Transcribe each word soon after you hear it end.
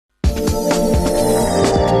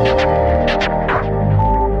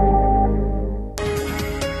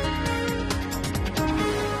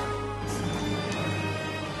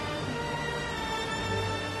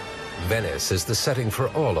Venice is the setting for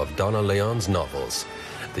all of Donna Leon's novels.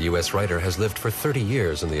 The U.S. writer has lived for 30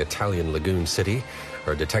 years in the Italian lagoon city.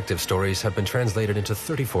 Her detective stories have been translated into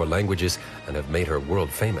 34 languages and have made her world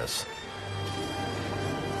famous.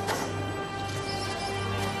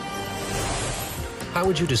 How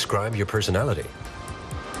would you describe your personality?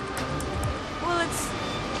 Well,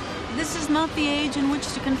 this is not the age in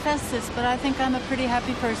which to confess this, but I think I'm a pretty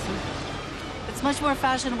happy person. It's much more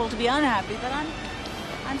fashionable to be unhappy, but I'm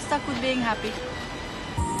stuck with being happy.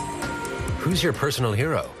 Who's your personal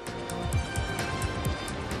hero?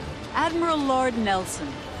 Admiral Lord Nelson.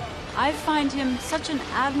 I find him such an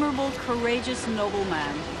admirable, courageous, noble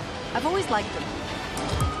man. I've always liked him.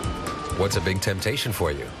 What's a big temptation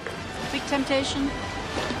for you? Big temptation?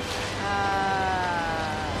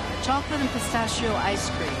 Chocolate and pistachio ice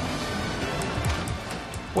cream.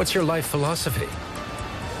 What's your life philosophy?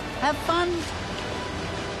 Have fun.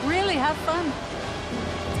 Really, have fun.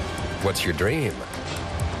 What's your dream?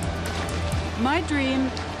 My dream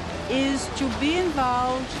is to be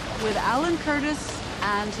involved with Alan Curtis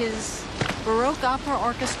and his Baroque opera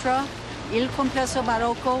orchestra, Il Complesso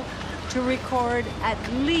Barocco, to record at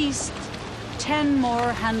least 10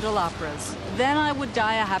 more Handel operas. Then I would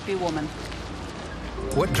die a happy woman.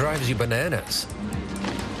 What drives you bananas?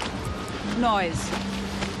 Noise.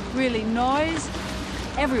 Really, noise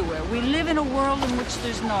everywhere. We live in a world in which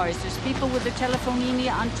there's noise. There's people with their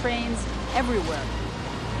telefonini on trains everywhere.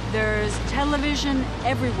 There's television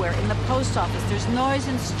everywhere, in the post office. There's noise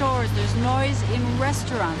in stores. There's noise in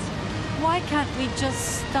restaurants. Why can't we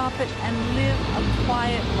just stop it and live a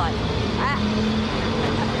quiet life?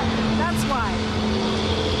 That's why.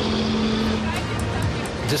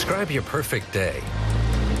 Describe your perfect day.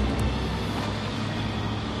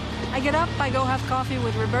 I get up, I go have coffee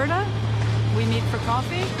with Roberta. We meet for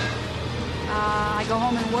coffee. I go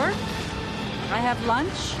home and work. I have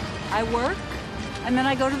lunch. I work. And then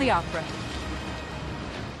I go to the opera.